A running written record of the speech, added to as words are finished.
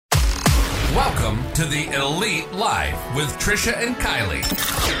Welcome to the Elite Life with Trisha and Kylie.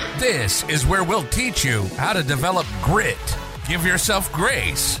 This is where we'll teach you how to develop grit, give yourself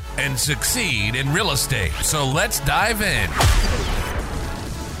grace, and succeed in real estate. So let's dive in.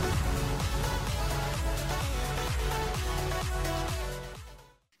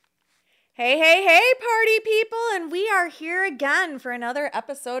 Hey, party people, and we are here again for another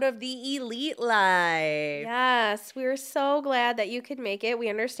episode of the Elite Life. Yes, we're so glad that you could make it. We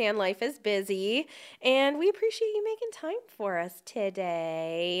understand life is busy, and we appreciate you making time for us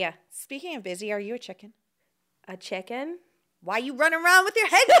today. Speaking of busy, are you a chicken? A chicken? Why you running around with your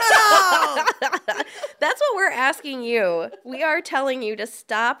head cut off? That's what we're asking you. We are telling you to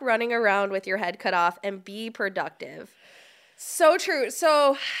stop running around with your head cut off and be productive. So true.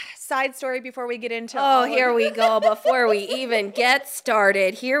 So, side story before we get into here we go. Before we even get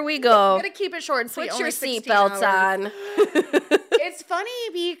started, here we go. I'm going to keep it short and sweet. Put your only seatbelts on. It's funny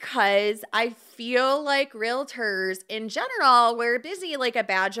because I feel like realtors in general, we're busy like a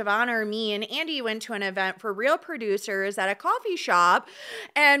badge of honor. Me and Andy went to an event for real producers at a coffee shop,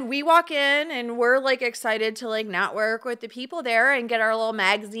 and we walk in and we're like excited to like network with the people there and get our little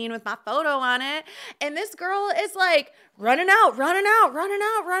magazine with my photo on it. And this girl is like running out.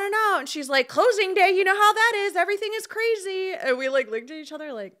 And she's like, closing day, you know how that is. Everything is crazy. And we like looked at each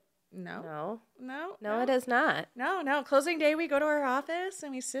other like, No, it is not. No. Closing day, we go to our office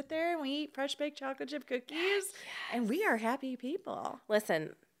and we sit there and we eat fresh baked chocolate chip cookies, and we are happy people.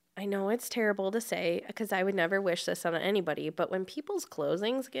 Listen, I know it's terrible to say because I would never wish this on anybody, but when people's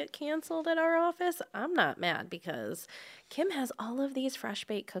closings get canceled at our office, I'm not mad because Kim has all of these fresh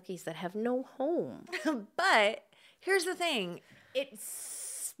baked cookies that have no home. But here's the thing.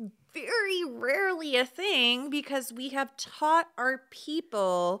 It's very rarely a thing because we have taught our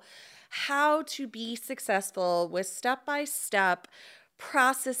people how to be successful with step-by-step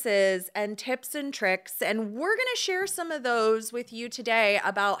processes and tips and tricks. And we're going to share some of those with you today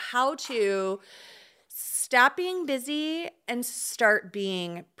about how to stop being busy and start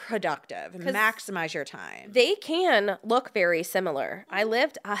being productive and maximize your time. They can look very similar. Hi,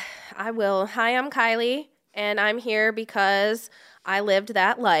 I'm Kylie. And I'm here because I lived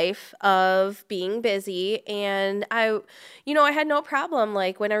that life of being busy, and I had no problem,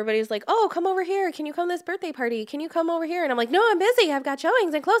 like, when everybody's like, oh, come over here. Can you come to this birthday party? Can you come over here? And I'm like, no, I'm busy. I've got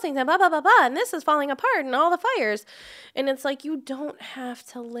showings and closings and blah, blah, blah, blah, and this is falling apart and all the fires. And it's like, you don't have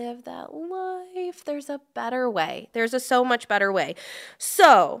to live that life. There's a better way. There's a so much better way.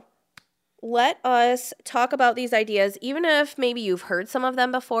 So let us talk about these ideas, even if maybe you've heard some of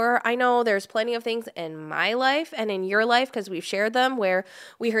them before. I know there's plenty of things in my life and in your life because we've shared them where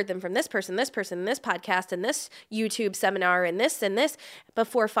we heard them from this person, this podcast, and this YouTube seminar, and this,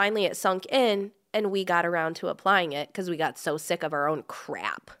 before finally it sunk in and we got around to applying it because we got so sick of our own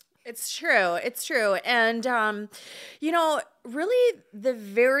crap. It's true. And, really the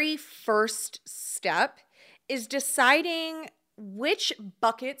very first step is deciding which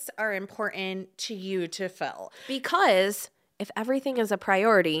buckets are important to you to fill. Because if everything is a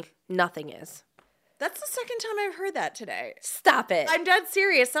priority, nothing is. That's the second time I've heard that today. Stop it. I'm dead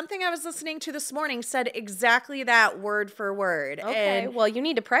serious. Something I was listening to this morning said exactly that word for word. Okay, well, you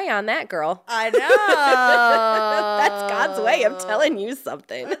need to pray on that, girl. I know. That's God's way of telling you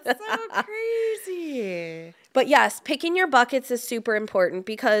something. That's so crazy. But yes, picking your buckets is super important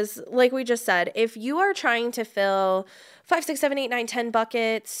because, like we just said, if you are trying to fill 5, 6, 7, 8, 9, 10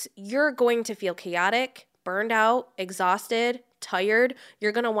 buckets, you're going to feel chaotic, burned out, exhausted, tired.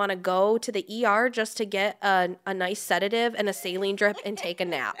 You're going to want to go to the ER just to get a nice sedative and a saline drip and take a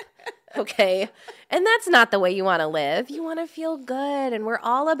nap. Okay? And that's not the way you want to live. You want to feel good. And we're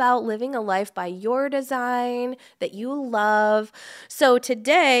all about living a life by your design that you love. So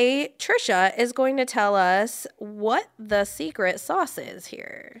today, Trisha is going to tell us what the secret sauce is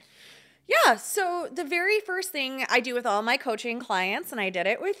here. Yeah, so the very first thing I do with all my coaching clients, and I did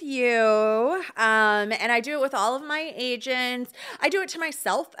it with you, and I do it with all of my agents. I do it to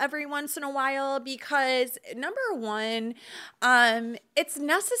myself every once in a while because, number one, it's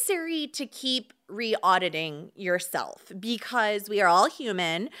necessary to keep re-auditing yourself because we are all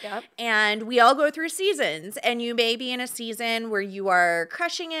human. Yep. And we all go through seasons, and you may be in a season where you are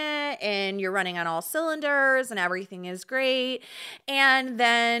crushing it and you're running on all cylinders and everything is great. And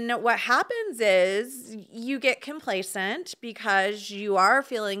then what happens is you get complacent because you are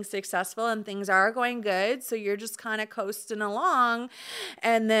feeling successful and things are going good. So you're just kind of coasting along.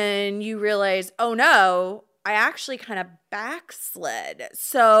 And then you realize, oh no, I actually kind of backslid.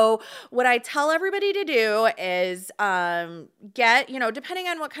 So what I tell everybody to do is get, depending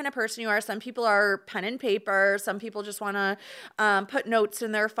on what kind of person you are, some people are pen and paper, some people just want to put notes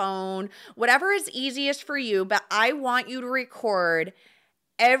in their phone, whatever is easiest for you. But I want you to record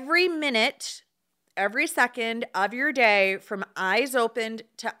every minute, every second of your day from eyes opened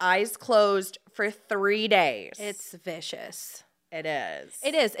to eyes closed for 3 days. It's vicious. It is.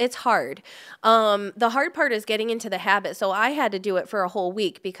 It is. It's hard. The hard part is getting into the habit. So I had to do it for a whole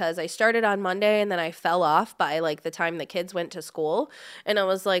week because I started on Monday and then I fell off by like the time the kids went to school. And I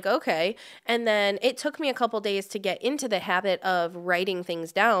was like, okay. And then it took me a couple days to get into the habit of writing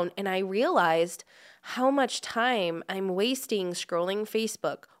things down. And I realized how much time I'm wasting scrolling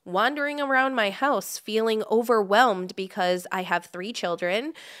Facebook, wandering around my house, feeling overwhelmed because I have 3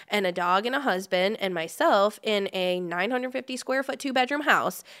 children and a dog and a husband and myself in a 950 square foot 2-bedroom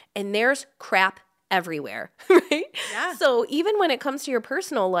house, and there's crap everywhere, right? Yeah. So even when it comes to your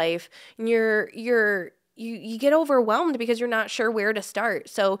personal life, you get overwhelmed because you're not sure where to start.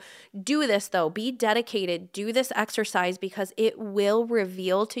 So do this though. Be dedicated. Do this exercise because it will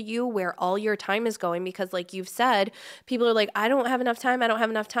reveal to you where all your time is going. Because like you've said, people are like, I don't have enough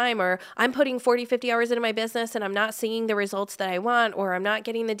time. Or I'm putting 40, 50 hours into my business and I'm not seeing the results that I want, or I'm not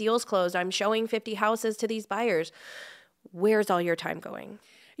getting the deals closed. I'm showing 50 houses to these buyers. Where's all your time going?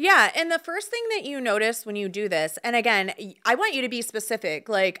 Yeah, and the first thing that you notice when you do this, and again, I want you to be specific.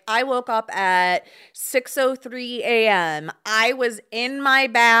 Like, I woke up at 6:03 a.m. I was in my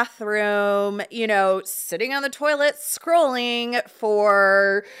bathroom, sitting on the toilet scrolling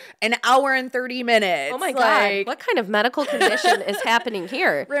for an hour and 30 minutes. Oh my God, what kind of medical condition is happening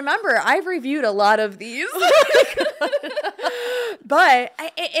here? Remember, I've reviewed a lot of these. But,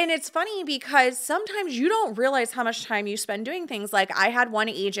 and it's funny because sometimes you don't realize how much time you spend doing things. Like, I had one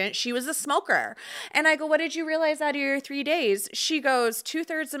agent, she was a smoker. And I go, what did you realize out of your 3 days? She goes,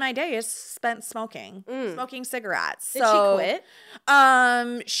 2/3 of my day is spent smoking cigarettes. Did she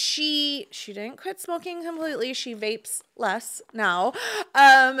quit? She didn't quit smoking completely. She vapes less now.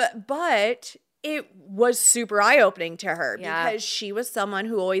 But it was super eye-opening to her because she was someone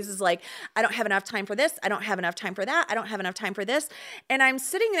who always is like, I don't have enough time for this. I don't have enough time for that. I don't have enough time for this. And I'm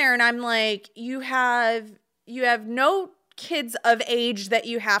sitting there and I'm like, you have no kids of age that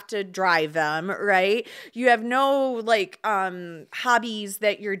you have to drive them, right? You have no hobbies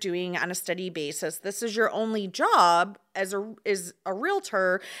that you're doing on a steady basis. This is your only job as a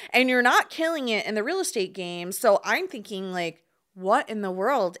realtor, and you're not killing it in the real estate game. So I'm thinking like, what in the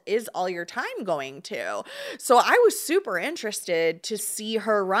world is all your time going to? So I was super interested to see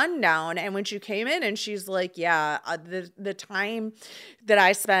her rundown. And when she came in and she's like, the time that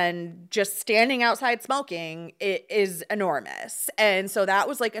I spend just standing outside smoking, it is enormous. And so that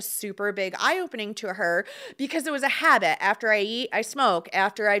was like a super big eye-opening to her because it was a habit. After I eat, I smoke.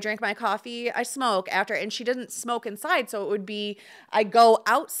 After I drink my coffee, I smoke. And she doesn't smoke inside. So it would be, I go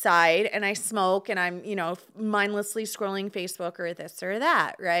outside and I smoke and I'm, mindlessly scrolling Facebook or this or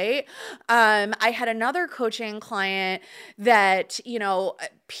that, right? I had another coaching client that,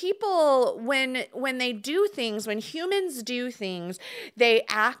 people, when they do things, when humans do things, they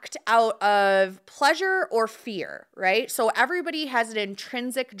act out of pleasure or fear, right? So everybody has an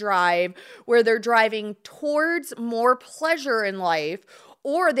intrinsic drive where they're driving towards more pleasure in life,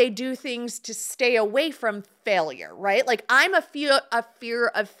 or they do things to stay away from failure, right? Like I'm a fear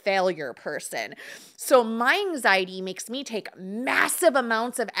of failure person. So my anxiety makes me take massive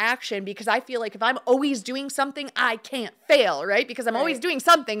amounts of action because I feel like if I'm always doing something, I can't fail, right? Because I'm always doing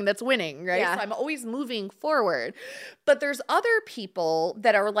something that's winning, right? Yeah. So I'm always moving forward. But there's other people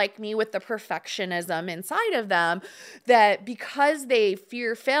that are like me with the perfectionism inside of them that because they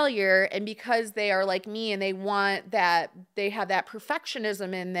fear failure and because they are like me and they want that, they have that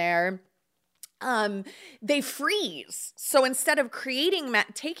perfectionism in there, they freeze. So instead of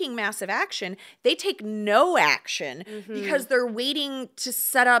taking massive action, they take no action because they're waiting to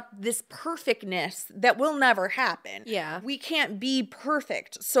set up this perfectness that will never happen. Yeah. We can't be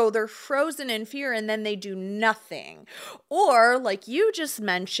perfect. So they're frozen in fear and then they do nothing. Or like you just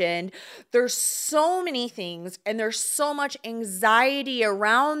mentioned, there's so many things and there's so much anxiety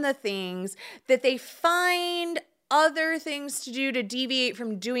around the things that they find other things to do to deviate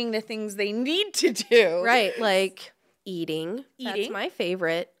from doing the things they need to do. Right, like eating. That's my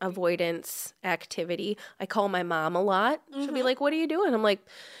favorite avoidance activity. I call my mom a lot. She'll be like, what are you doing? I'm like,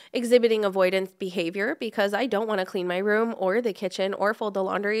 exhibiting avoidance behavior because I don't want to clean my room or the kitchen or fold the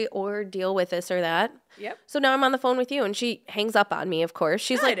laundry or deal with this or that. Yep. So now I'm on the phone with you and she hangs up on me, of course.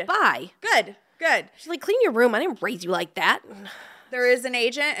 She's like, bye. Good. She's like, clean your room. I didn't raise you like that. There is an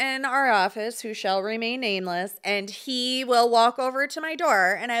agent in our office who shall remain nameless, and he will walk over to my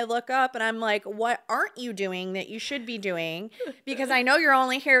door, and I look up and I'm like, what aren't you doing that you should be doing? Because I know you're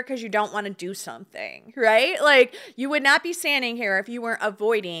only here because you don't want to do something, right? Like, you would not be standing here if you weren't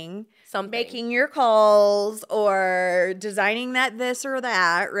avoiding Something. making your calls or designing that this or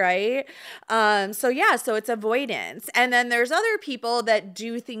that, right? So it's avoidance. And then there's other people that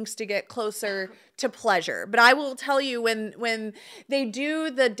do things to get closer to pleasure. But I will tell you, when they do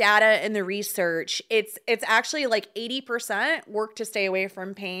the data and the research, it's actually like 80% work to stay away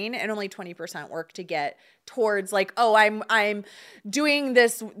from pain and only 20% work to get towards like, oh, I'm doing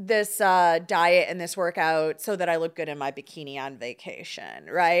this diet and this workout so that I look good in my bikini on vacation,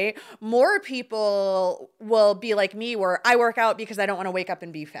 right? More people will be like me, where I work out because I don't want to wake up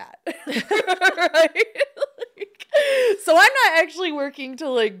and be fat. Right? So I'm not actually working to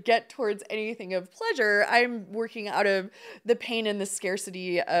like get towards anything of pleasure. I'm working out of the pain and the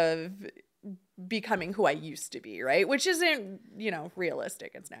scarcity of becoming who I used to be, right? Which isn't,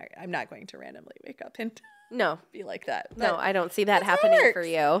 realistic. It's not. I'm not going to randomly wake up and be like that. No, I don't see that happening for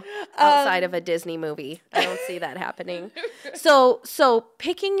you outside of a Disney movie. I don't see that happening. So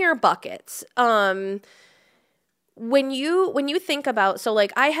picking your buckets. When you think about, so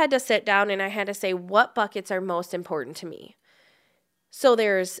like I had to sit down and I had to say what buckets are most important to me. So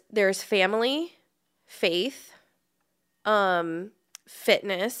there's family, faith,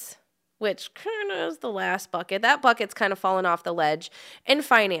 fitness, which kind of is the last bucket. That bucket's kind of fallen off the ledge, and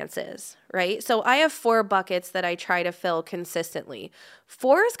finances, right? So I have 4 buckets that I try to fill consistently.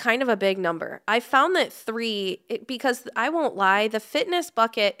 4 is kind of a big number. I found that 3, because I won't lie, the fitness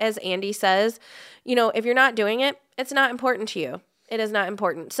bucket, as Andy says, if you're not doing it, it's not important to you. It is not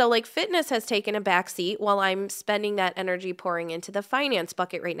important. So like fitness has taken a back seat while I'm spending that energy pouring into the finance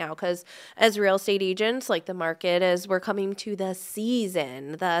bucket right now. Because as real estate agents, like the market is, we're coming to the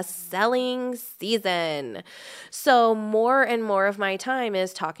season, the selling season. So more and more of my time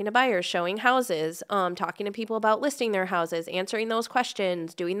is talking to buyers, showing houses, talking to people about listing their houses, answering those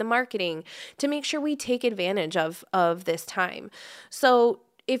questions, doing the marketing to make sure we take advantage of this time. So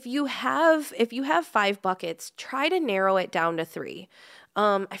if you have 5 buckets, try to narrow it down to 3.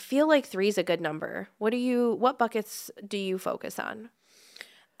 I feel like 3 is a good number. What buckets do you focus on?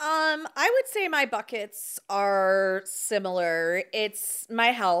 I would say my buckets are similar. It's my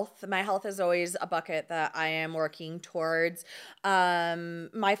health. My health is always a bucket that I am working towards.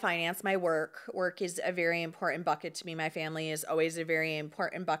 My finance, my work. Work is a very important bucket to me. My family is always a very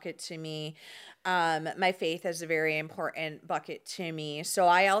important bucket to me. My faith is a very important bucket to me. So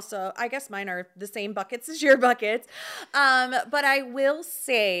I guess mine are the same buckets as your buckets. But I will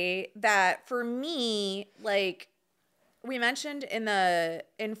say that for me, like, we mentioned in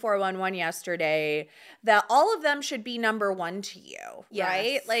 411 yesterday that all of them should be number 1 to you,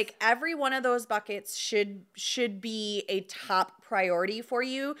 right? Yes. Like every one of those buckets should be a top priority for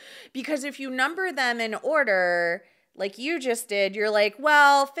you, because if you number them in order, like you just did, you're like,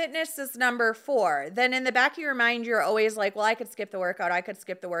 well, fitness is number 4. Then in the back of your mind, you're always like, well, I could skip the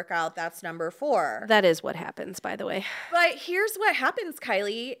workout. That's number 4. That is what happens, by the way. But here's what happens,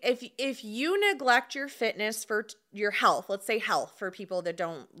 Kylie. If you neglect your fitness for your health, let's say health for people that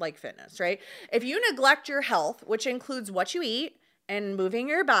don't like fitness, right? If you neglect your health, which includes what you eat and moving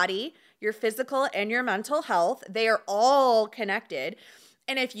your body, your physical and your mental health, they are all connected.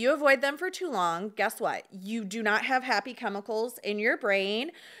 And if you avoid them for too long, guess what? You do not have happy chemicals in your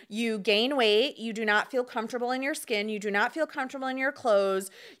brain. You gain weight. You do not feel comfortable in your skin. You do not feel comfortable in your clothes.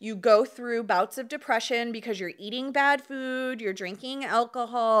 You go through bouts of depression because you're eating bad food, you're drinking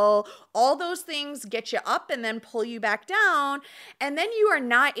alcohol. All those things get you up and then pull you back down. And then you are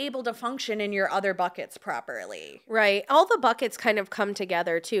not able to function in your other buckets properly. Right. All the buckets kind of come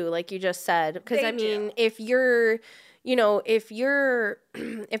together too, like you just said. Because I mean, if you're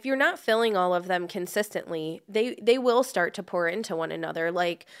not filling all of them consistently, they will start to pour into one another.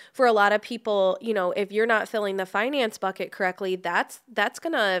 Like for a lot of people, if you're not filling the finance bucket correctly, that's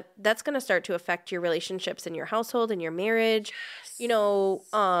gonna start to affect your relationships in your household and your marriage.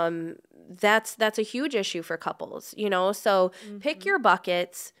 That's a huge issue for couples, so pick your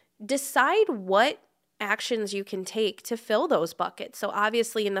buckets, decide what actions you can take to fill those buckets. So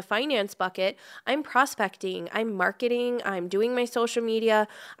obviously in the finance bucket, I'm prospecting, I'm marketing, I'm doing my social media,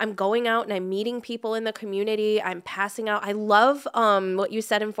 I'm going out and I'm meeting people in the community, I'm passing out. I love what you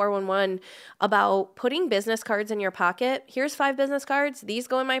said in 411 about putting business cards in your pocket. Here's 5 business cards. These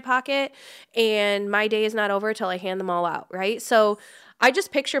go in my pocket and my day is not over till I hand them all out, right? So I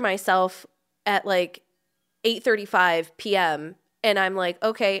just picture myself at like 8:35 p.m. And I'm like,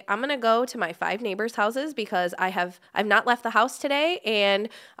 okay, I'm going to go to my 5 neighbors' houses because I've not left the house today and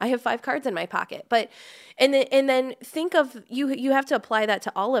I have 5 cards in my pocket. But and then think of you have to apply that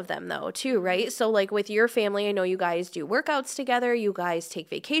to all of them though, too, right? So like with your family, I know you guys do workouts together, you guys take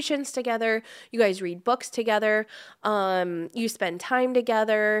vacations together, you guys read books together, you spend time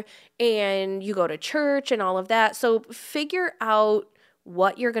together, and you go to church and all of that. So figure out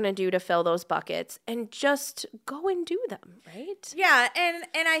what you're going to do to fill those buckets and just go and do them, right? Yeah, and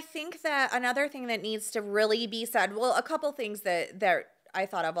I think that another thing that needs to really be said, well, a couple things that I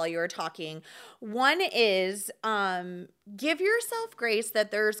thought of while you were talking. One is give yourself grace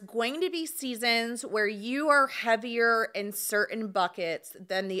that there's going to be seasons where you are heavier in certain buckets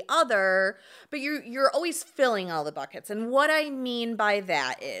than the other, but you're always filling all the buckets. And what I mean by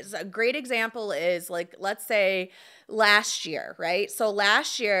that is a great example is like, let's say last year, right? So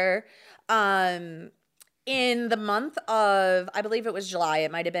last year, in the month of, I believe it was July,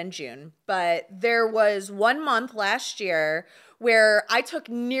 it might have been June, but there was 1 month last year where I took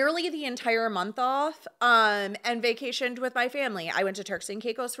nearly the entire month off and vacationed with my family. I went to Turks and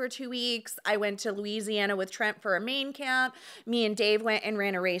Caicos for 2 weeks. I went to Louisiana with Trent for a main camp. Me and Dave went and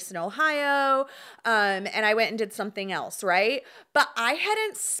ran a race in Ohio, and I went and did something else, right? But I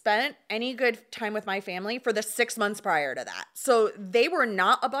hadn't spent any good time with my family for the 6 months prior to that. So they were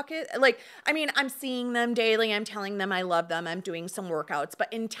not a bucket. Like, I mean, I'm seeing them daily. I'm telling them I love them. I'm doing some workouts,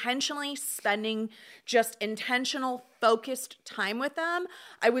 but intentionally spending just intentional focused time with them,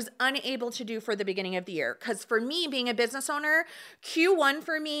 I was unable to do for the beginning of the year. Because for me, being a business owner, Q1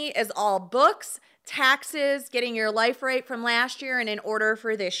 for me is all books, taxes, getting your life right from last year and in order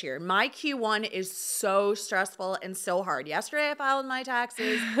for this year. My Q1 is so stressful and so hard. Yesterday I filed my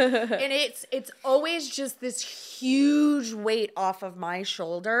taxes and it's always just this huge weight off of my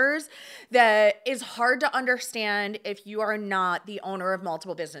shoulders that is hard to understand if you are not the owner of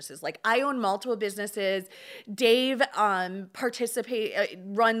multiple businesses. Like I own multiple businesses. Dave runs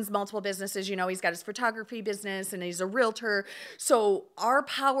multiple businesses. You know, he's got his photography business and he's a realtor. So our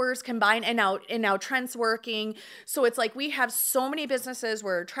powers combine, and now Trent's working. So it's like we have so many businesses,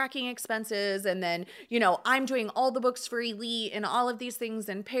 we're tracking expenses, and then, you know, I'm doing all the books for Elite and all of these things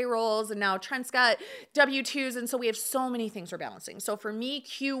and payrolls, and now Trent's got W-2s, and so we have so many things we're balancing. So for me,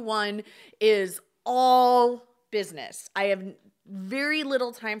 Q1 is all business. I have very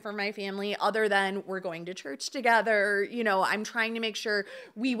little time for my family other than we're going to church together. You know, I'm trying to make sure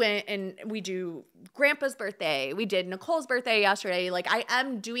we went and we do Grandpa's birthday. We did Nicole's birthday yesterday. Like I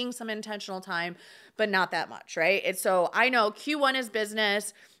am doing some intentional time, but not that much, right? And so I know Q1 is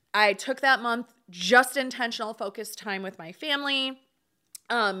business. I took that month just intentional focused time with my family.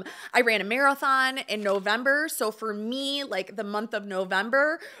 I ran a marathon in November. So for me, like the month of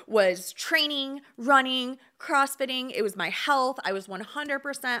November was training, running, CrossFitting. It was my health. I was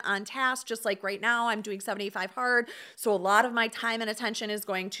 100% on task. Just like right now, I'm doing 75 hard. So a lot of my time and attention is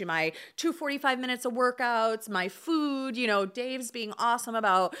going to my 245 minutes of workouts, my food. You know, Dave's being awesome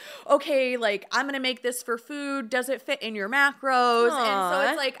about, okay, like I'm going to make this for food. Does it fit in your macros? Aww. And so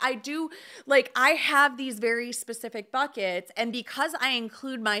it's like, I have these very specific buckets. And because I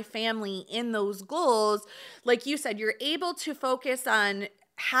include my family in those goals, like you said, you're able to focus on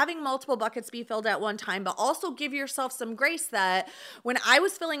having multiple buckets be filled at one time, but also give yourself some grace that when I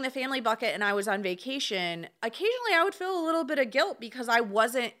was filling the family bucket and I was on vacation, occasionally I would feel a little bit of guilt because I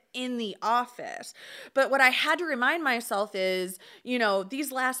wasn't in the office. But what I had to remind myself is, you know,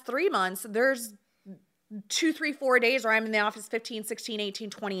 these last 3 months, there's 2, 3, 4 days where I'm in the office 15, 16, 18,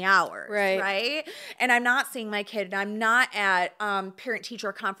 20 hours. Right. And I'm not seeing my kid. And I'm not at parent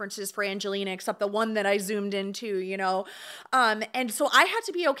teacher conferences for Angelina, except the one that I zoomed into, you know. And so I have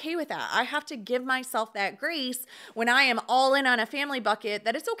to be okay with that. I have to give myself that grace when I am all in on a family bucket,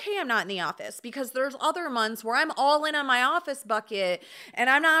 that it's okay I'm not in the office, because there's other months where I'm all in on my office bucket and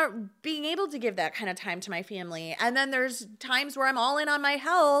I'm not being able to give that kind of time to my family. And then there's times where I'm all in on my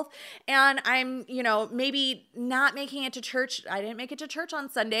health and I'm, you know, maybe not making it to church. I didn't make it to church on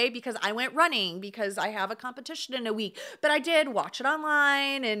Sunday because I went running because I have a competition in a week, but I did watch it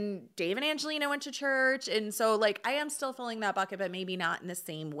online and Dave and Angelina went to church. And so like, I am still filling that bucket, but maybe not in the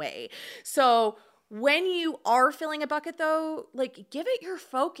same way. So when you are filling a bucket though, like give it your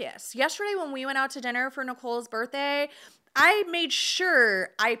focus. Yesterday when we went out to dinner for Nicole's birthday, I made sure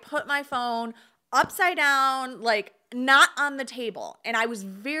I put my phone upside down, like not on the table. And I was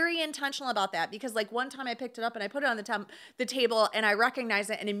very intentional about that because like one time I picked it up and I put it on the table and I recognized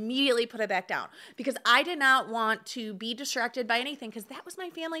it and immediately put it back down because I did not want to be distracted by anything because that was my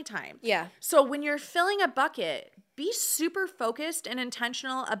family time. Yeah. So when you're filling a bucket, be super focused and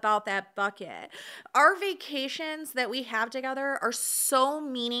intentional about that bucket. Our vacations that we have together are so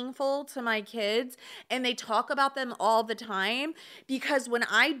meaningful to my kids and they talk about them all the time because when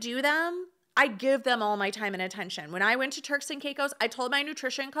I do them, I give them all my time and attention. When I went to Turks and Caicos, I told my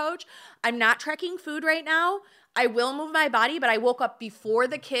nutrition coach, I'm not tracking food right now. I will move my body, but I woke up before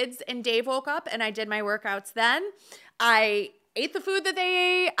the kids and Dave woke up and I did my workouts then. I ate the food that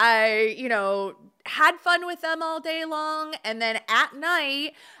they ate. I, had fun with them all day long. And then at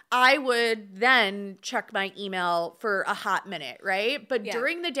night, I would then check my email for a hot minute, right? But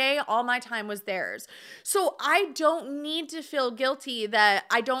during the day, all my time was theirs. So I don't need to feel guilty that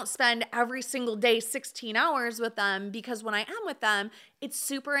I don't spend every single day 16 hours with them because when I am with them, it's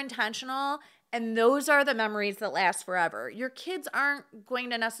super intentional. And those are the memories that last forever. Your kids aren't going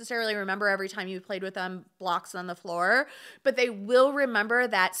to necessarily remember every time you played with them blocks on the floor, but they will remember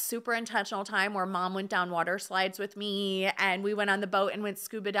that super intentional time where mom went down water slides with me and we went on the boat and went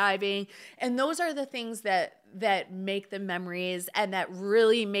scuba diving. And those are the things that make the memories and that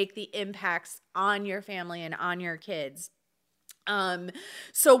really make the impacts on your family and on your kids.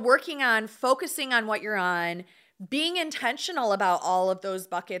 So working on focusing on what you're on, being intentional about all of those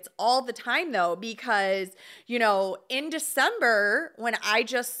buckets all the time though, because, in December when I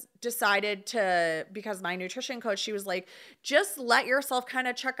just decided to, because my nutrition coach, she was like, just let yourself kind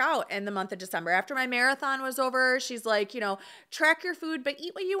of check out in the month of December. After my marathon was over, she's like, track your food, but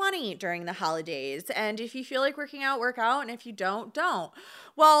eat what you want to eat during the holidays. And if you feel like working out, work out. And if you don't.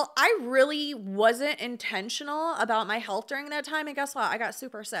 Well, I really wasn't intentional about my health during that time. And guess what? I got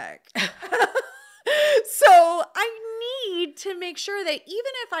super sick. So I need to make sure that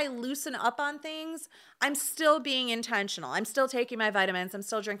even if I loosen up on things, I'm still being intentional. I'm still taking my vitamins. I'm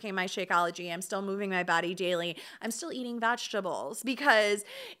still drinking my Shakeology. I'm still moving my body daily. I'm still eating vegetables because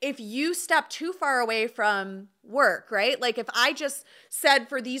if you step too far away from work, right? Like if I just said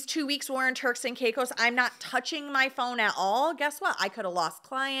for these 2 weeks we're in Turks and Caicos, I'm not touching my phone at all. Guess what? I could have lost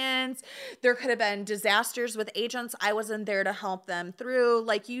clients. There could have been disasters with agents. I wasn't there to help them through.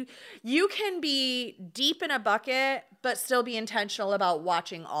 Like you can be deep in a bucket, but still be intentional about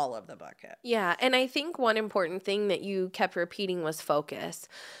watching all of the bucket. Yeah. And I think one important thing that you kept repeating was focus.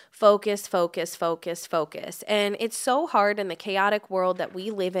 Focus, focus, focus, focus. And it's so hard in the chaotic world that we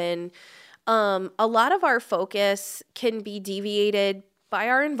live in. A lot of our focus can be deviated by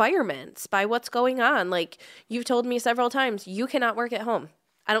our environments, by what's going on. Like you've told me several times, you cannot work at home.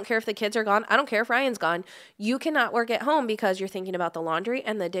 I don't care if the kids are gone. I don't care if Ryan's gone. You cannot work at home because you're thinking about the laundry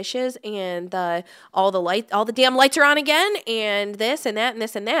and the dishes and all the damn lights are on again and this and that and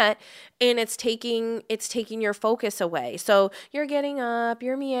this and that. And it's taking your focus away. So you're getting up,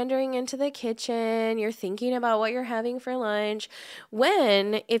 you're meandering into the kitchen, you're thinking about what you're having for lunch.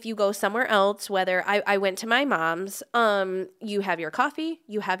 When, if you go somewhere else, whether I went to my mom's, you have your coffee,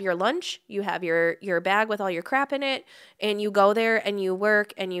 you have your lunch, you have your bag with all your crap in it, and you go there and you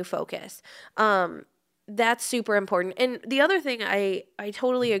work and you focus. That's super important. And the other thing I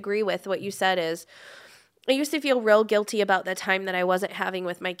totally agree with what you said is I used to feel real guilty about the time that I wasn't having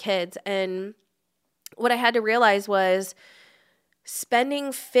with my kids. And what I had to realize was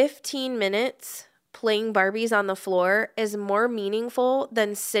spending 15 minutes playing Barbies on the floor is more meaningful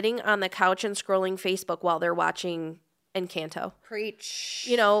than sitting on the couch and scrolling Facebook while they're watching Encanto. Preach.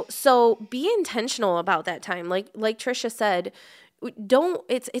 So be intentional about that time. Like Trisha said,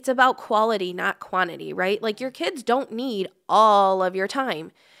 it's about quality, not quantity, right? Like your kids don't need all of your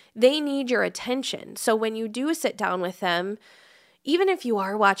time. They need your attention. So when you do sit down with them, even if you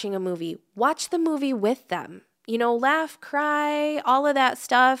are watching a movie, watch the movie with them. Laugh, cry, all of that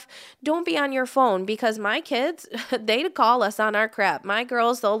stuff. Don't be on your phone because my kids, they call us on our crap. My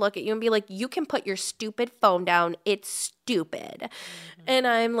girls, they'll look at you and be like, you can put your stupid phone down. It's stupid. Mm-hmm. And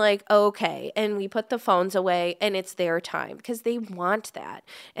I'm like, okay. And we put the phones away and it's their time because they want that.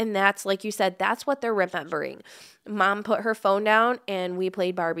 And that's, like you said, that's what they're remembering. Mom put her phone down and we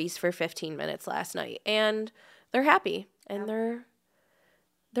played Barbies for 15 minutes last night. And they're happy and they're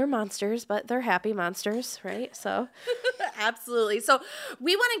monsters, but they're happy monsters, right? So absolutely. So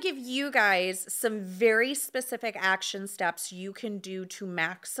we want to give you guys some very specific action steps you can do to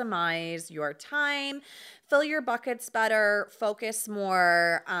maximize your time, fill your buckets better, focus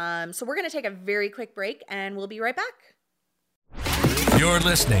more. So we're going to take a very quick break and we'll be right back. You're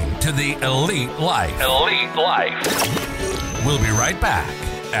listening to The Elite Life. Elite Life. We'll be right back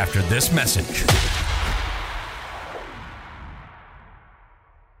after this message.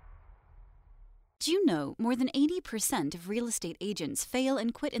 know more than 80% of real estate agents fail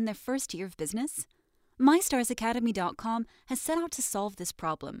and quit in their first year of business? MyStarsAcademy.com has set out to solve this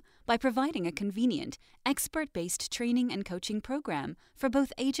problem by providing a convenient, expert-based training and coaching program for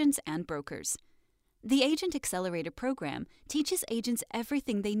both agents and brokers. The Agent Accelerator program teaches agents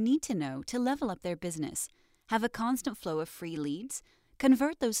everything they need to know to level up their business, have a constant flow of free leads,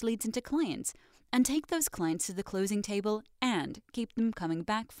 convert those leads into clients, and take those clients to the closing table and keep them coming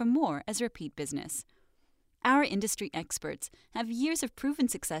back for more as repeat business. Our industry experts have years of proven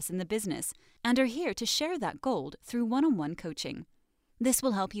success in the business and are here to share that gold through one-on-one coaching. This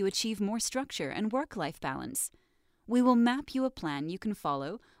will help you achieve more structure and work-life balance. We will map you a plan you can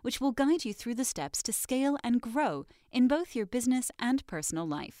follow, which will guide you through the steps to scale and grow in both your business and personal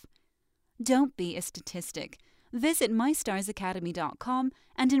life. Don't be a statistic. Visit MyStarsAcademy.com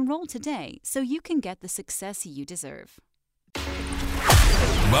and enroll today so you can get the success you deserve.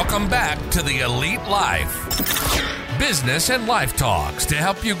 Welcome back to the Elite Life. Business and life talks to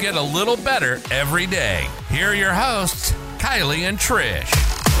help you get a little better every day. Here are your hosts, Kylie and Trish.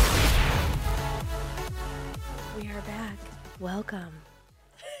 We are back. Welcome.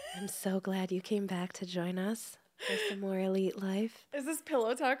 I'm so glad you came back to join us for some more Elite Life. Is this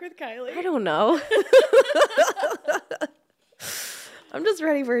Pillow Talk with Kylie? I don't know. I'm just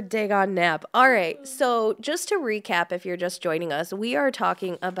ready for a daggone nap. All right, so just to recap, if you're just joining us, we are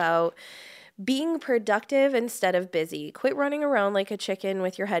talking about being productive instead of busy. Quit running around like a chicken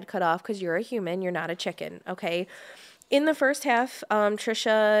with your head cut off because you're a human. You're not a chicken, okay? In the first half,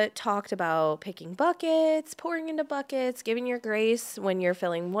 Trisha talked about picking buckets, pouring into buckets, giving your grace when you're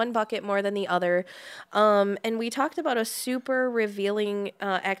filling one bucket more than the other. And we talked about a super revealing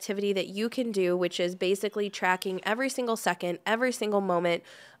activity that you can do, which is basically tracking every single second, every single moment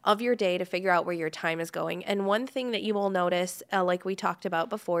of your day to figure out where your time is going. And one thing that you will notice, like we talked about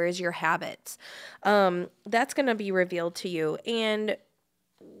before, is your habits. That's going to be revealed to you. And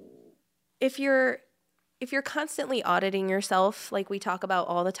if you're constantly auditing yourself, like we talk about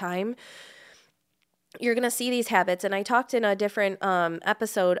all the time, you're going to see these habits. And I talked in a different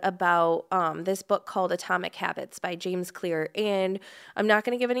episode about this book called Atomic Habits by James Clear. And I'm not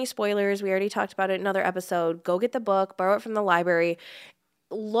going to give any spoilers. We already talked about it in another episode. Go get the book, borrow it from the library,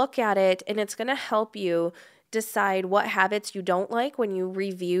 look at it, and it's going to help you decide what habits you don't like when you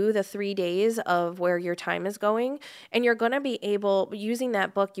review the 3 days of where your time is going. And you're going to be able, using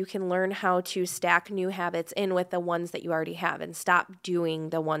that book, you can learn how to stack new habits in with the ones that you already have and stop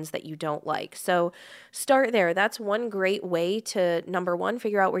doing the ones that you don't like. So start there. That's one great way to, number one,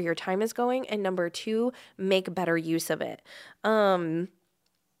 figure out where your time is going, and number two, make better use of it.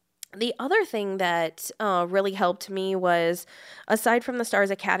 The other thing that really helped me was, aside from the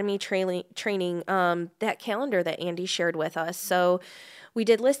Stars Academy training, that calendar that Andy shared with us. So we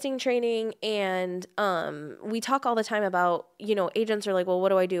did listing training, and we talk all the time about, agents are like, well, what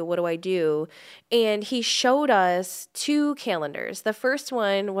do I do? What do I do? And he showed us 2 calendars. The first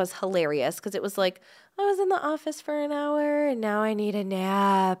one was hilarious because it was like, I was in the office for an hour and now I need a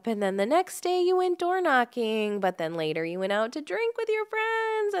nap. And then the next day you went door knocking, but then later you went out to drink with your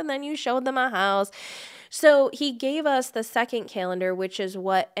friends and then you showed them a house. So he gave us the second calendar, which is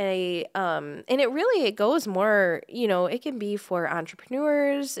what and it goes more, it can be for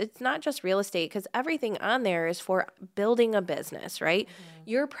entrepreneurs. It's not just real estate, because everything on there is for building a business, right? Mm-hmm.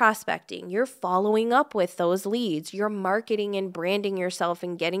 You're prospecting, you're following up with those leads, you're marketing and branding yourself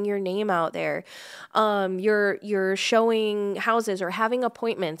and getting your name out there. You're showing houses or having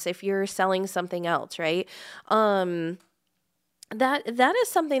appointments if you're selling something else, right? That is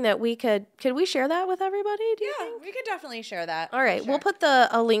something that could we share that with everybody? Do you think? We could definitely share that. All right. We'll put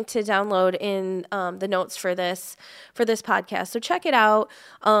a link to download in the notes for this podcast. So check it out.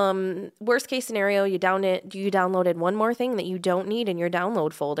 Worst case scenario, you downloaded one more thing that you don't need in your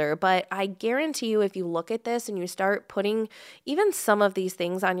download folder. But I guarantee you, if you look at this and you start putting even some of these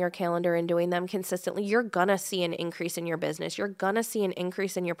things on your calendar and doing them consistently, you're gonna see an increase in your business. You're gonna see an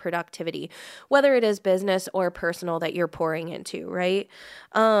increase in your productivity, whether it is business or personal that you're pouring into. Right?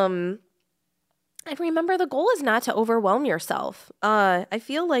 And remember, the goal is not to overwhelm yourself. I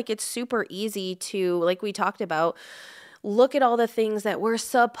feel like it's super easy to, like we talked about, look at all the things that we're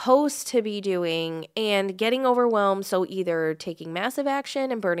supposed to be doing and getting overwhelmed. So either taking massive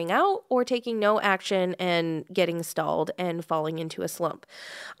action and burning out, or taking no action and getting stalled and falling into a slump.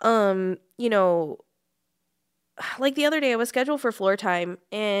 Like the other day, I was scheduled for floor time,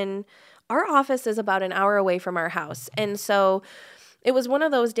 and our office is about an hour away from our house. And so it was one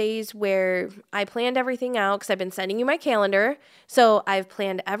of those days where I planned everything out because I've been sending you my calendar. So I've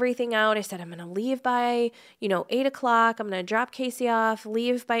planned everything out. I said, I'm going to leave by, 8 o'clock. I'm going to drop Casey off,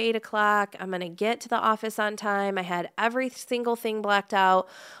 leave by 8 o'clock. I'm going to get to the office on time. I had every single thing blacked out.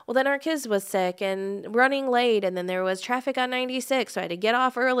 Well, then our kids was sick and running late, and then there was traffic on 96, so I had to get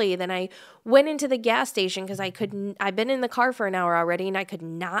off early. Then I went into the gas station because I've been in the car for an hour already, and I could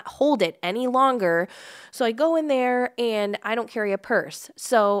not hold it any longer. So I go in there, and I don't carry a purse.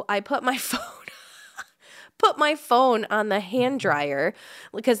 So I put my phone on the hand dryer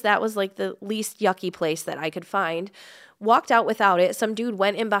because that was like the least yucky place that I could find. Walked out without it. Some dude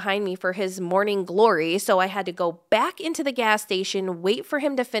went in behind me for his morning glory. So I had to go back into the gas station, wait for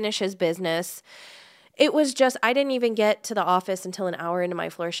him to finish his business. It was just, I didn't even get to the office until an hour into my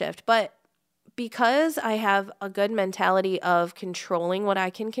floor shift. But because I have a good mentality of controlling what I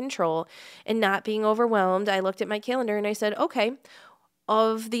can control and not being overwhelmed, I looked at my calendar and I said, okay,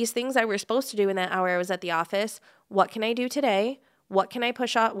 of these things I was supposed to do in that hour I was at the office, what can I do today? What can I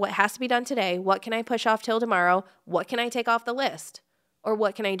push off? What has to be done today? What can I push off till tomorrow? What can I take off the list? Or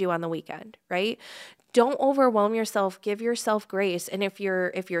what can I do on the weekend, right? Don't overwhelm yourself. Give yourself grace. And if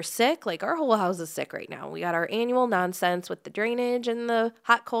you're sick, like our whole house is sick right now. We got our annual nonsense with the drainage and the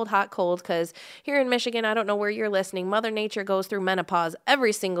hot, cold, because here in Michigan, I don't know where you're listening, Mother Nature goes through menopause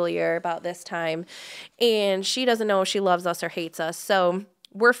every single year about this time. And she doesn't know if she loves us or hates us. So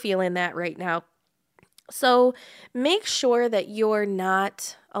we're feeling that right now. So make sure that you're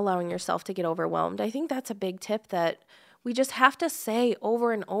not allowing yourself to get overwhelmed. I think that's a big tip that we just have to say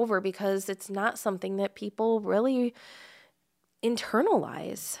over and over because it's not something that people really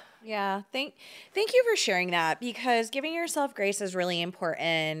internalize. Yeah. Thank you for sharing that, because giving yourself grace is really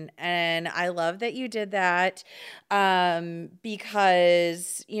important. And I love that you did that,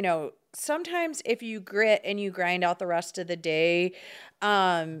 because, sometimes if you grit and you grind out the rest of the day,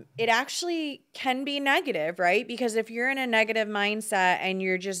 it actually can be negative, right? Because if you're in a negative mindset and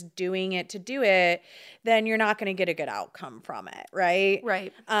you're just doing it to do it, then you're not going to get a good outcome from it, right?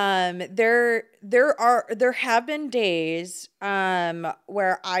 Right. There have been days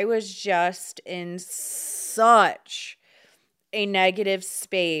where I was just in such a negative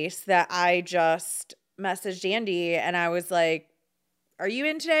space that I just messaged Andy and I was like, are you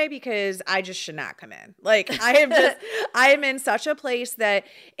in today? Because I just should not come in. Like I am in such a place that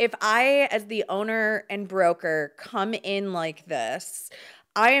if I, as the owner and broker, come in like this,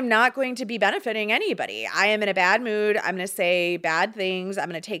 I am not going to be benefiting anybody. I am in a bad mood. I'm going to say bad things. I'm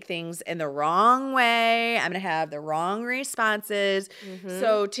going to take things in the wrong way. I'm going to have the wrong responses. Mm-hmm.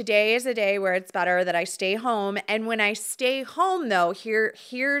 So today is a day where it's better that I stay home. And when I stay home, though,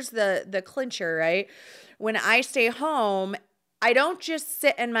 here's the clincher, right? When I stay home, I don't just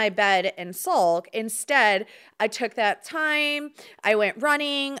sit in my bed and sulk. Instead, I took that time. I went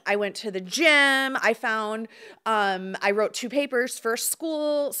running. I went to the gym. I wrote 2 papers for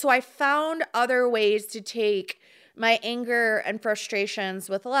school. So I found other ways to take my anger and frustrations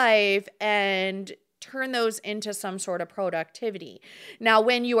with life and turn those into some sort of productivity. Now,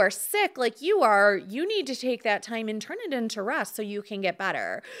 when you are sick like you are, you need to take that time and turn it into rest so you can get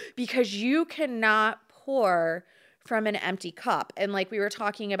better, because you cannot pour from an empty cup. And like we were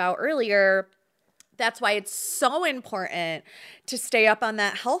talking about earlier, that's why it's so important to stay up on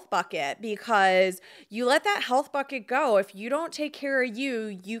that health bucket, because you let that health bucket go. If you don't take care of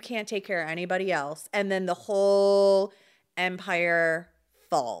you, you can't take care of anybody else. And then the whole empire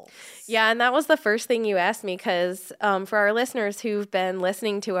falls. Yeah, and that was the first thing you asked me, because for our listeners who've been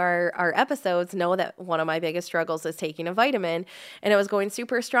listening to our episodes know that one of my biggest struggles is taking a vitamin, and it was going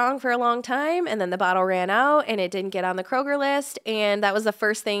super strong for a long time, and then the bottle ran out and it didn't get on the Kroger list, and that was the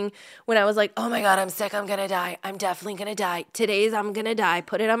first thing when I was like, oh my God, I'm sick, I'm gonna die, I'm definitely gonna die, today's I'm gonna die,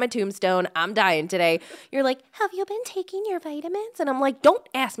 put it on my tombstone, I'm dying today. You're like, have you been taking your vitamins? And I'm like, don't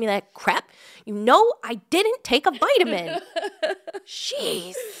ask me that crap. You know I didn't take a vitamin. Jeez.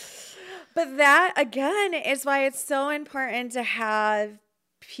 But that, again, is why it's so important to have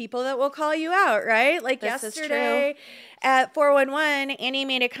people that will call you out, right? Like this yesterday at 411, Annie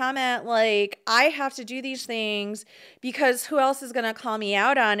made a comment like, I have to do these things because who else is going to call me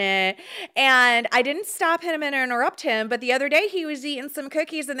out on it? And I didn't stop him and interrupt him. But the other day he was eating some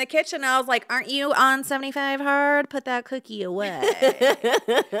cookies in the kitchen. I was like, aren't you on 75 hard? Put that cookie away.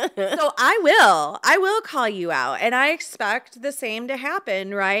 So I will call you out. And I expect the same to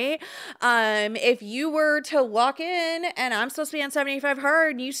happen, right? If you were to walk in and I'm supposed to be on 75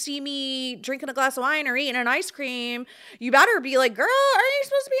 hard and you see me drinking a glass of wine or eating an ice cream, you better be like, girl, are you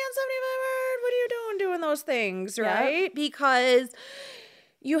supposed to be on 75 hard? What are you doing those things, right? Yeah. Because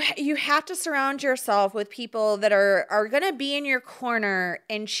You have to surround yourself with people that are going to be in your corner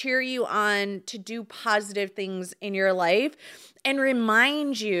and cheer you on to do positive things in your life and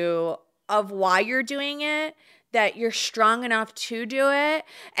remind you of why you're doing it, that you're strong enough to do it.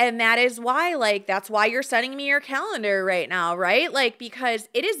 And that is why, like, that's why you're sending me your calendar right now, right? Like, because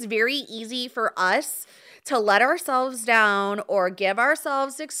it is very easy for us to let ourselves down or give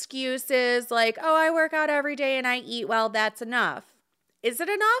ourselves excuses like, oh, I work out every day and I eat well, that's enough. Is it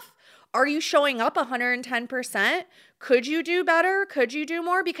enough? Are you showing up 110%? Could you do better? Could you do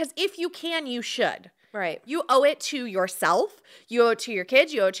more? Because if you can, you should. Right. You owe it to yourself. You owe it to your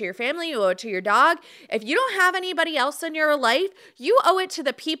kids. You owe it to your family. You owe it to your dog. If you don't have anybody else in your life, you owe it to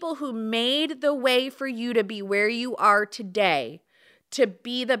the people who made the way for you to be where you are today, to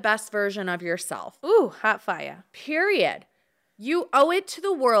be the best version of yourself. Ooh, hot fire. Period. You owe it to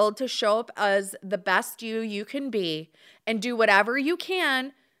the world to show up as the best you can be and do whatever you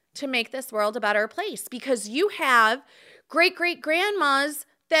can to make this world a better place, because you have great-great-grandmas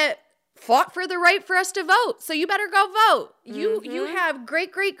that fought for the right for us to vote. So you better go vote. You have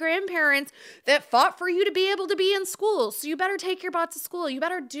great-great-grandparents that fought for you to be able to be in school. So you better take your butt to school. You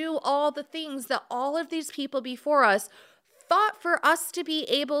better do all the things that all of these people before us fought for us to be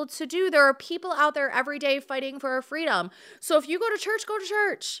able to do. There are people out there every day fighting for our freedom. So if you go to church, go to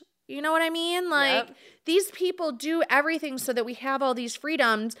church. You know what I mean? Like, these people do everything so that we have all these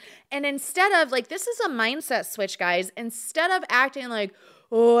freedoms. And instead of, like, this is a mindset switch, guys. Instead of acting like,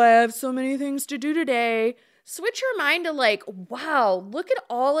 oh, I have so many things to do today, switch your mind to like, wow, look at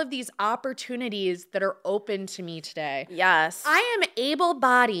all of these opportunities that are open to me today. Yes. I am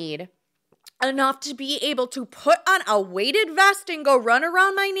able-bodied enough to be able to put on a weighted vest and go run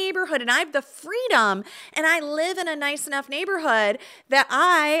around my neighborhood, and I have the freedom, and I live in a nice enough neighborhood that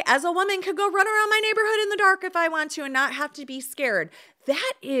I, as a woman, could go run around my neighborhood in the dark if I want to and not have to be scared.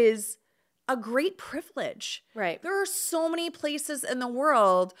 That is a great privilege. Right. There are so many places in the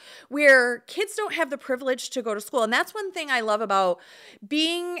world where kids don't have the privilege to go to school. And that's one thing I love about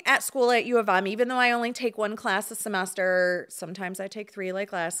being at school at U of M, even though I only take one class a semester. Sometimes I take 3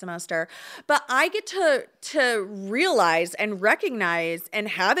 like last semester. But I get to realize and recognize and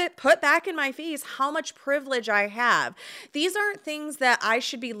have it put back in my face how much privilege I have. These aren't things that I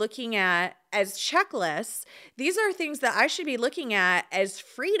should be looking at as checklists. These are things that I should be looking at as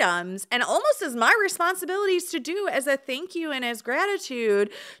freedoms and almost as my responsibilities to do as a thank you and as gratitude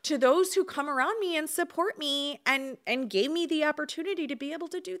to those who come around me and support me and gave me the opportunity to be able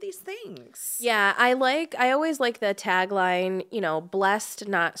to do these things. Yeah, I always like the tagline, blessed,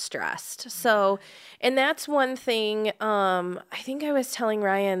 not stressed. So, and that's one thing, I think I was telling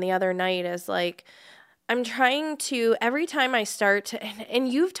Ryan the other night is like, I'm trying to, every time I start to,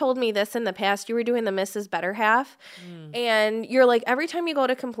 and you've told me this in the past, you were doing the Mrs. Better Half, and you're like, every time you go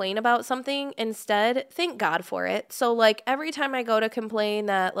to complain about something, instead, thank God for it. So, like, every time I go to complain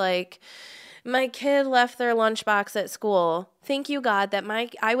that, like, my kid left their lunchbox at school, thank you, God, that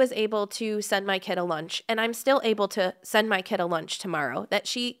I was able to send my kid a lunch, and I'm still able to send my kid a lunch tomorrow, that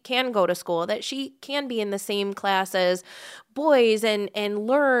she can go to school, that she can be in the same class as boys and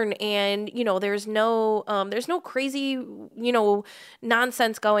learn, and, there's no crazy,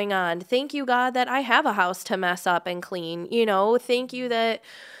 nonsense going on. Thank you, God, that I have a house to mess up and clean, thank you that,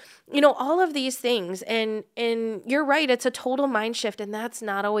 all of these things. And you're right, it's a total mind shift, and that's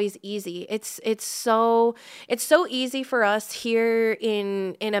not always easy. It's so easy for us here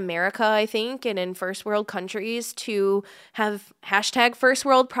in America, I think, and in first world countries to have hashtag first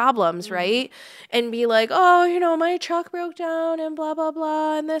world problems, right? And be like, oh, my truck broke down and blah, blah,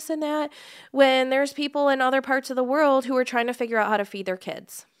 blah, and this and that, when there's people in other parts of the world who are trying to figure out how to feed their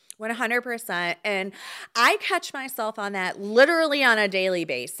kids. 100%. And I catch myself on that literally on a daily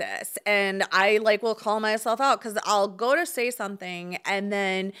basis. And I will call myself out because I'll go to say something. And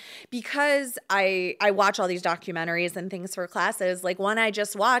then because I watch all these documentaries and things for classes, like one I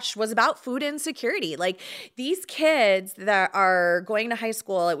just watched was about food insecurity. Like these kids that are going to high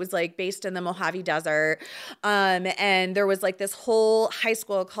school, it was based in the Mojave Desert. And there was this whole high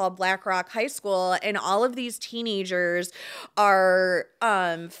school called Black Rock High School. And all of these teenagers are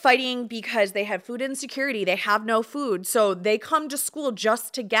fighting because they have food insecurity. They have no food. So they come to school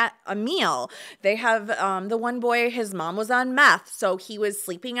just to get a meal. They have the one boy, his mom was on meth. So he was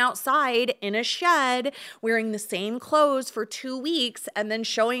sleeping outside in a shed, wearing the same clothes for 2 weeks, and then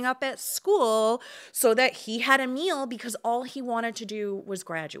showing up at school so that he had a meal because all he wanted to do was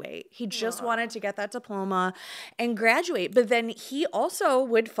graduate. He just wanted to get that diploma and graduate. But then he also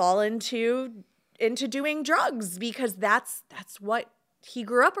would fall into doing drugs because that's what he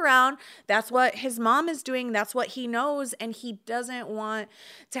grew up around. That's what his mom is doing. That's what he knows. And he doesn't want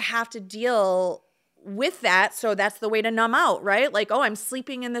to have to deal with that. So that's the way to numb out, right? Like, oh, I'm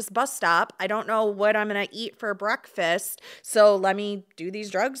sleeping in this bus stop. I don't know what I'm going to eat for breakfast. So let me do these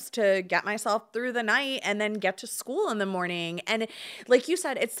drugs to get myself through the night and then get to school in the morning. And like you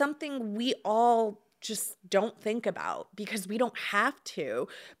said, it's something we all just don't think about because we don't have to.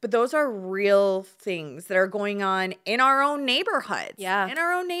 But those are real things that are going on in our own neighborhoods. Yeah. In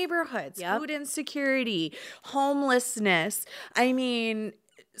our own neighborhoods. Yep. Food insecurity, homelessness. I mean,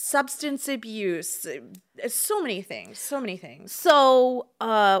 substance abuse, so many things. So,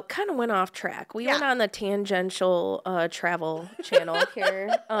 kind of went off track. We went on the tangential travel channel here.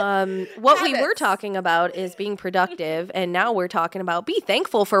 What we were Habits. talking about is being productive, and now we're talking about be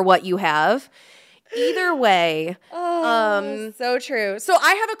thankful for what you have. Either way, So true. So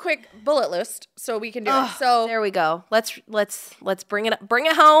I have a quick bullet list so we can do it. So there we go. Let's bring it up. Bring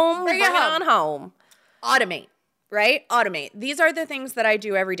it home. Bring it on home. automate. Right? Automate. These are the things that I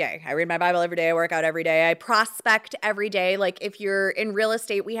do every day. I read my Bible every day. I work out every day. I prospect every day. Like if you're in real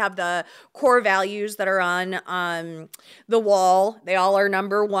estate, we have the core values that are on the wall. They all are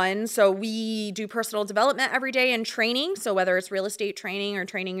number one. So we do personal development every day and training. So whether it's real estate training or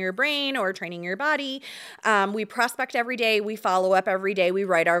training your brain or training your body, we prospect every day. We follow up every day. We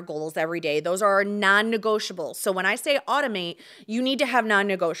write our goals every day. Those are our non-negotiables. So when I say automate, you need to have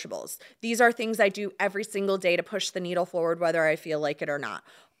non-negotiables. These are things I do every single day to push the needle forward, whether I feel like it or not.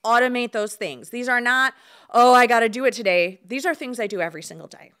 Automate those things. These are not, oh, I got to do it today. These are things I do every single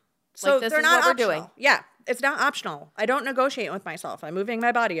day. So Like, this they're is not what we're optional. doing. Yeah, it's not optional. I don't negotiate with myself. I'm moving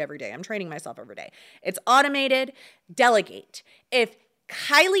my body every day. I'm training myself every day. It's automated. Delegate. If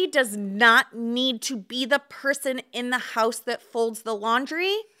Kylie does not need to be the person in the house that folds the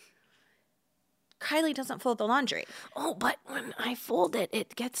laundry, Kylie doesn't fold the laundry. Oh, but when I fold it,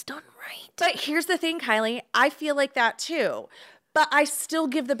 it gets done right. But here's the thing, Kylie. I feel like that too. But I still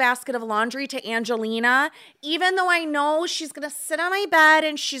give the basket of laundry to Angelina, even though I know she's going to sit on my bed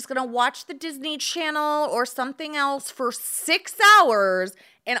and she's going to watch the Disney Channel or something else for 6 hours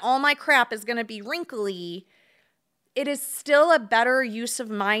and all my crap is going to be wrinkly. It is still a better use of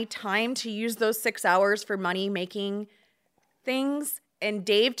my time to use those 6 hours for money-making things and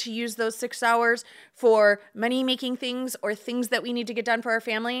Dave to use those 6 hours for money-making things or things that we need to get done for our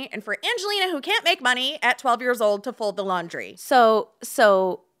family, and for Angelina, who can't make money at 12 years old, to fold the laundry. So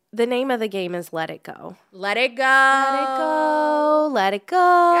the name of the game is let it go. Let it go. Let it go. Let it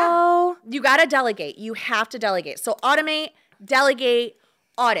go. You got to delegate. You have to delegate. So automate, delegate,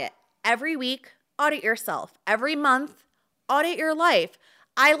 audit. Every week, audit yourself. Every month, audit your life.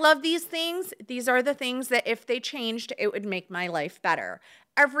 I love these things. These are the things that if they changed, it would make my life better.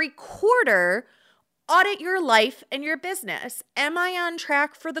 Every quarter, audit your life and your business. Am I on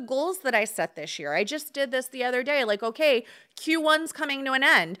track for the goals that I set this year? I just did this the other day. Like, okay, Q1's coming to an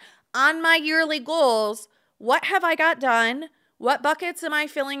end. On my yearly goals, what have I got done? What buckets am I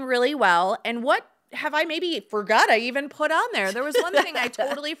filling really well? And what have I maybe forgot I even put on there? There was one thing I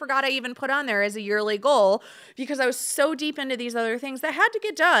totally forgot I even put on there as a yearly goal because I was so deep into these other things that had to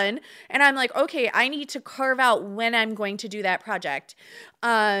get done. And I'm like, okay, I need to carve out when I'm going to do that project.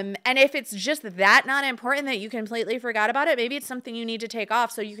 And if it's just that not important that you completely forgot about it, maybe it's something you need to take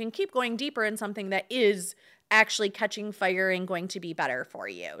off so you can keep going deeper in something that is actually catching fire and going to be better for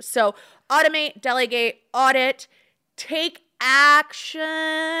you. So automate, delegate, audit, take action.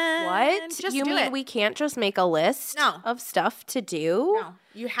 What? Just You do mean it. we can't just make a list No. of stuff to do? No,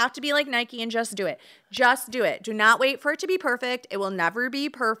 you have to be like Nike and just do it. Just do it. Do not wait for it to be perfect. It will never be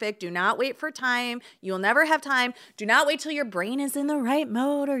perfect. Do not wait for time. You'll never have time. Do not wait till your brain is in the right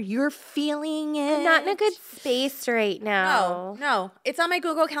mode or you're feeling it. I'm not in a good space right now. No. It's on my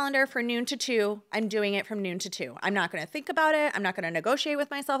Google Calendar for noon to 2. I'm doing it from noon to 2. I'm not going to think about it. I'm not going to negotiate with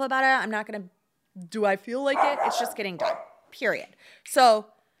myself about it. I'm not going to, do I feel like it? It's just getting done. Period. So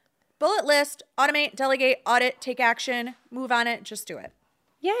bullet list, automate, delegate, audit, take action, move on it, just do it.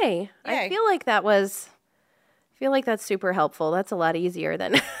 Yay. I Yay. feel like that's super helpful. That's a lot easier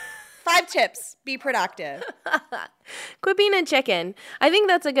than 5 tips, be productive. quit being a chicken. I think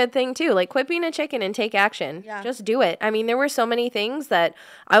that's a good thing too. Like quit being a chicken and take action. Yeah. Just do it. I mean, there were so many things that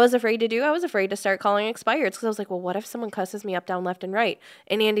I was afraid to do. I was afraid to start calling expireds because I was like, well, what if someone cusses me up, down, left, and right?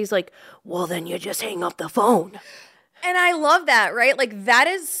 And Andy's like, well, then you just hang up the phone. And I love that, right? Like that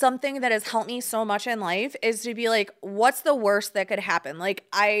is something that has helped me so much in life is to be like, what's the worst that could happen? Like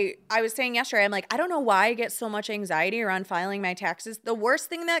I was saying yesterday, I'm like, I don't know why I get so much anxiety around filing my taxes. The worst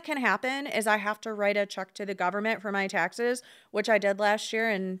thing that can happen is I have to write a check to the government for my taxes, which I did last year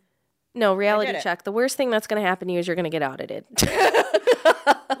and No, reality I did it. check. The worst thing that's going to happen to you is you're going to get audited.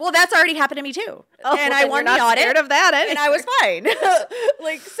 Well, that's already happened to me too. Oh, and well, I then won you're the not audit scared of that and I was fine.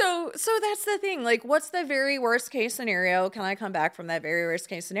 Like, so that's the thing. Like, what's the very worst case scenario? Can I come back from that very worst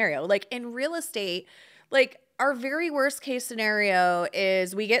case scenario? Like in real estate, like our very worst case scenario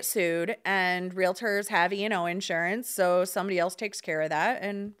is we get sued and realtors have E&O insurance. So somebody else takes care of that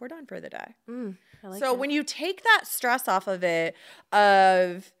and we're done for the day. I like So that. when you take that stress off of it,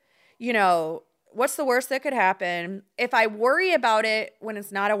 of, you know, what's the worst that could happen? If I worry about it when it's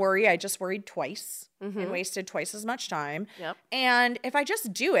not a worry, I just worried twice and wasted twice as much time. Yep. And if I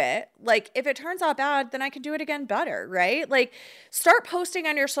just do it, like if it turns out bad, then I can do it again better, right? Like start posting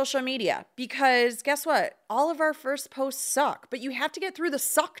on your social media because guess what? All of our first posts suck, but you have to get through the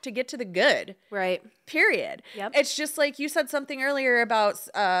suck to get to the good. Right. Period. Yep. It's just like you said something earlier about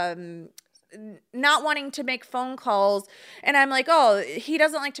not wanting to make phone calls. And I'm like, oh, he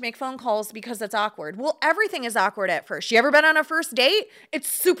doesn't like to make phone calls because it's awkward. Well, everything is awkward at first. You ever been on a first date? It's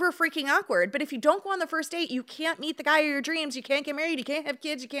super freaking awkward. But if you don't go on the first date, you can't meet the guy of your dreams. You can't get married. You can't have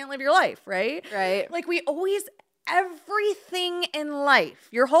kids. You can't live your life, right? Right. Like we always, everything in life,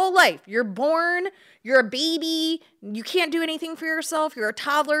 your whole life, you're born, you're a baby, you can't do anything for yourself, you're a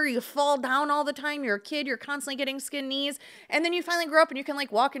toddler, you fall down all the time, you're a kid, you're constantly getting skin knees, and then you finally grow up and you can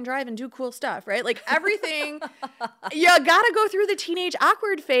like walk and drive and do cool stuff, right? Like everything, you gotta go through the teenage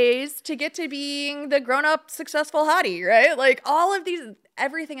awkward phase to get to being the grown-up successful hottie, right? Like all of these,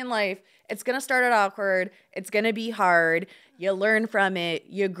 everything in life, it's gonna start out awkward, it's gonna be hard, you learn from it,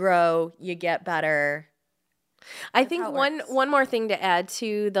 you grow, you get better. I think how it one works. more thing to add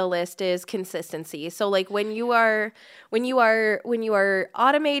to the list is consistency. So like when you are automating,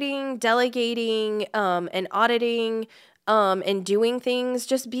 delegating, and auditing, and doing things,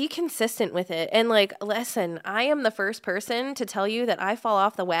 just be consistent with it. And like, listen, I am the first person to tell you that I fall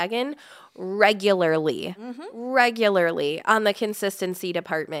off the wagon regularly on the consistency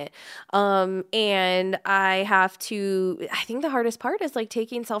department. And I think the hardest part is like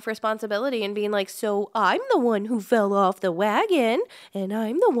taking self-responsibility and being like, so I'm the one who fell off the wagon and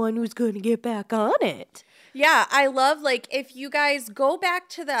I'm the one who's going to get back on it. Yeah, I love like if you guys go back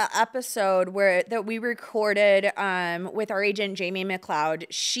to the episode that we recorded with our agent Jamie McLeod,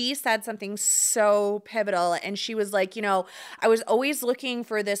 she said something so pivotal and she was like, you know, I was always looking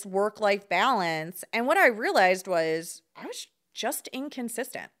for this work-life balance and what I realized was I was just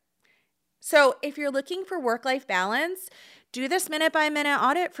inconsistent. So if you're looking for work-life balance, do this minute-by-minute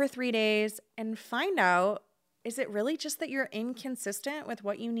audit for 3 days and find out, is it really just that you're inconsistent with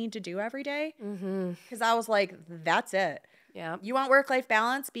what you need to do every day? Because I was like, that's it. Yeah. You want work-life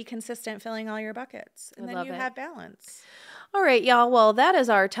balance? Be consistent filling all your buckets. And I then love you it. have balance. All right, y'all. Well, that is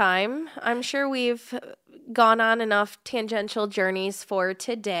our time. I'm sure we've gone on enough tangential journeys for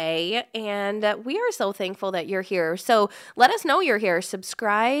today, and we are so thankful that you're here. So let us know you're here.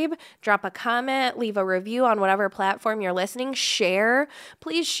 Subscribe, drop a comment, leave a review on whatever platform you're listening. Share.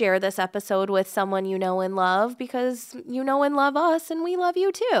 Please share this episode with someone you know and love because you know and love us, and we love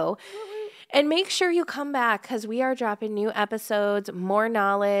you too. And make sure you come back because we are dropping new episodes, more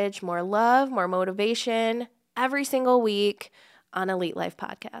knowledge, more love, more motivation every single week on Elite Life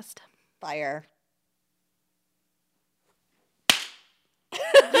Podcast. Fire.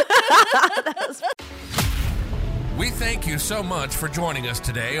 We thank you so much for joining us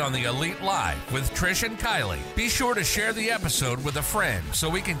today on the Elite Live with Trish and Kylie. Be sure to share the episode with a friend so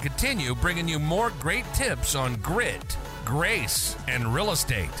we can continue bringing you more great tips on grit, grace, and real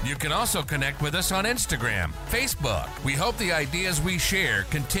estate. You can also connect with us on Instagram, Facebook. We hope the ideas we share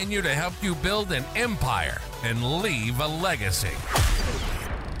continue to help you build an empire and leave a legacy.